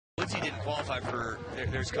didn't qualify for.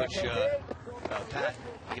 There's Coach Pat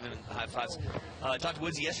giving him high fives. Talked to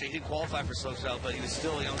Woodsy yesterday. He didn't qualify for slopestyle, but he was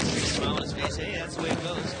still, with a big smile on his face. Hey, that's the way it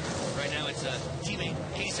goes. Right now, it's teammate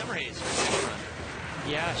Katie-Summerhayes for the second run.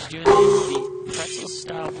 Yeah, she's doing the pretzel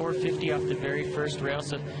style 450 off the very first rail,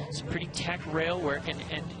 so it's pretty tech rail work, and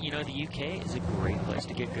the UK is a great place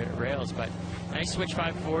to get good at rails. But nice switch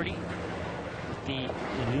 540 with the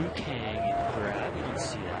Liu Kang grab. You don't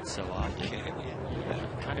see that so often.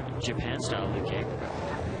 Kind of Japan style Liu Kang,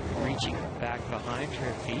 reaching back behind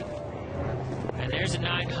her feet. And there's a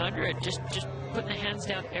 900, just putting the hands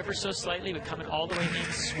down ever so slightly, but coming all the way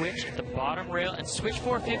in, switch at the bottom rail, and switch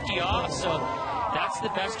 450 off. So that's the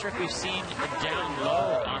best trick we've seen down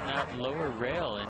low on that lower rail. And